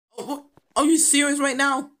Are you serious right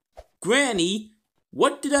now? Granny,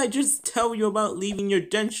 what did I just tell you about leaving your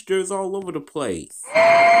dentures all over the place?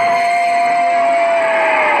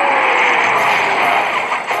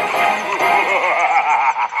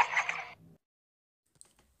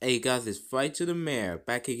 Hey guys, it's Frightmare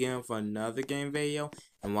back again for another game video,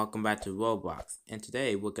 and welcome back to Roblox. And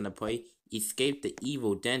today we're gonna play Escape the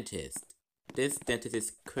Evil Dentist. This dentist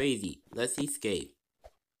is crazy. Let's escape.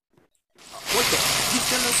 What the? He's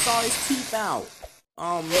gonna saw his teeth out.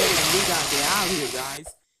 Oh man, we gotta get out of here, guys.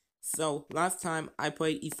 So last time I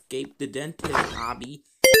played Escape the Dentist Obby,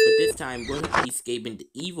 but this time we're escaping the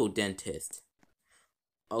evil dentist.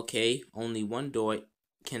 Okay, only one door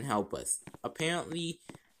can help us. Apparently,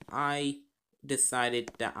 I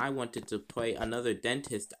decided that I wanted to play another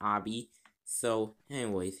dentist obby. So,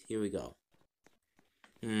 anyways, here we go.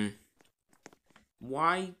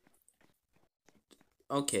 Why?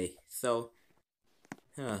 Okay, so,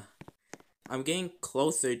 I'm getting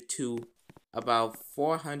closer to about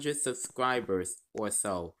 400 subscribers or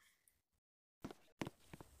so.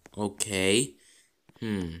 Okay.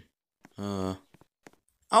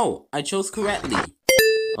 Oh, I chose correctly.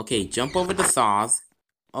 Okay, jump over the saws.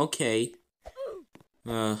 Okay.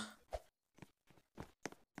 Oh,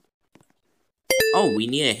 we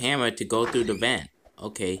need a hammer to go through the vent.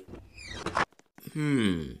 Okay.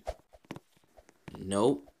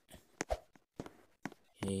 Nope.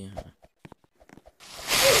 Yeah.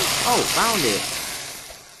 Oh, found it.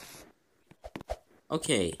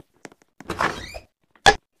 Okay.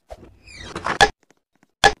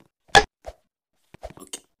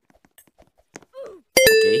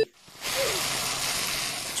 Okay.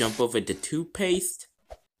 Jump over the toothpaste.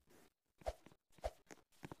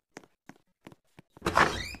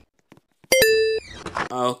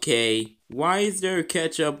 Okay, why is there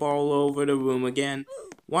ketchup all over the room again?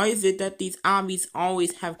 Why is it that these obbies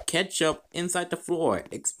always have ketchup inside the floor,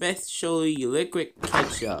 especially liquid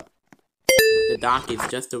ketchup? The dock is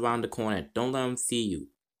just around the corner. Don't let them see you.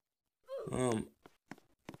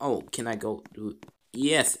 Oh, can I go?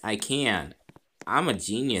 Yes, I can. I'm a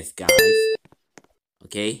genius, guys.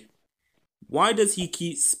 Okay. Why does he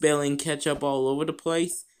keep spilling ketchup all over the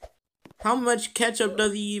place? How much ketchup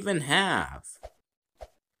does he even have?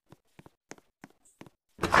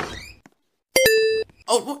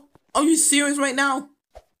 Oh, what? Are you serious right now?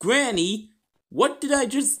 Granny, what did I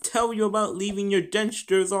just tell you about leaving your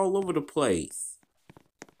dentures all over the place?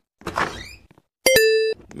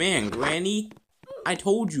 Man, Granny, I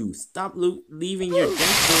told you, stop leaving your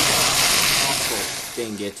dentures. Oh,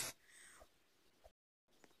 dang it.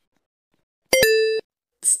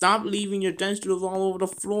 Stop leaving your dentures all over the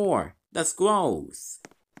floor. That's gross.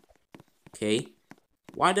 Okay,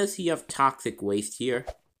 why does he have toxic waste here?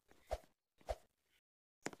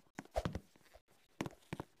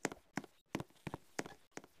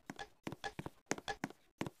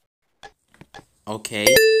 Okay,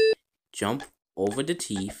 jump over the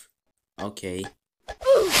teeth. Okay.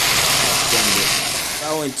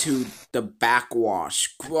 Fell into the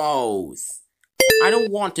backwash. Gross. I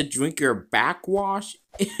don't want to drink your backwash.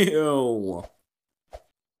 Ew.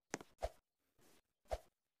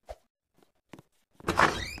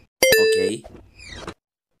 Okay.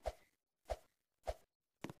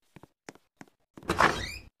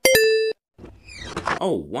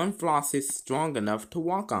 Oh, one floss is strong enough to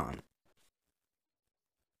walk on.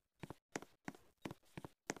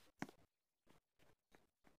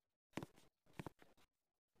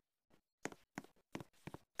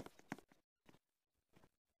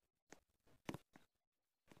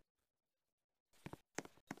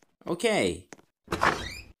 Okay.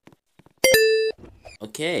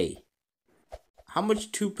 Okay. How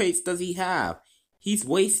much toothpaste does he have? He's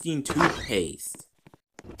wasting toothpaste.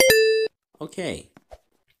 Okay.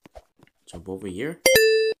 Jump over here.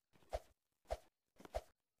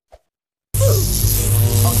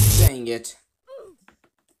 Oh, dang it.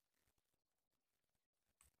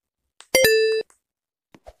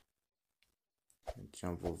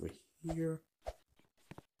 Jump over here.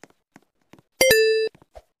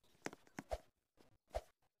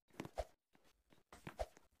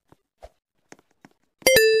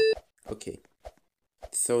 Okay.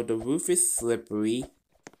 So the roof is slippery,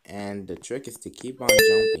 and the trick is to keep on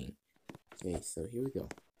jumping. Okay, so here we go.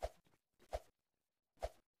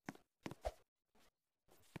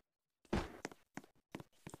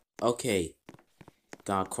 Okay,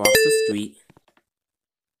 gotta cross the street.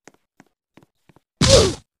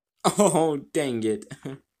 Oh, dang it.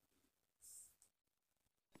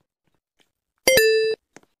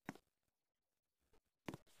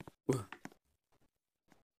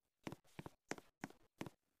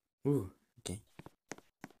 Ooh, okay.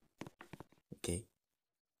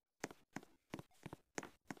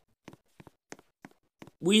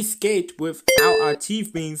 We escaped without our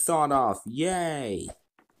teeth being sawed off. Yay!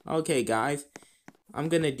 Okay, guys. I'm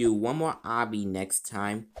gonna do one more obby next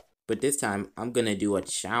time. But this time, I'm gonna do a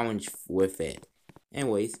challenge with it.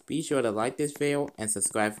 Anyways, be sure to like this video and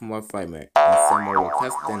subscribe for more Frightmare. And send more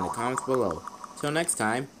requests in the comments below. Till next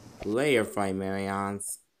time, later,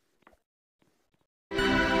 Frightmarians.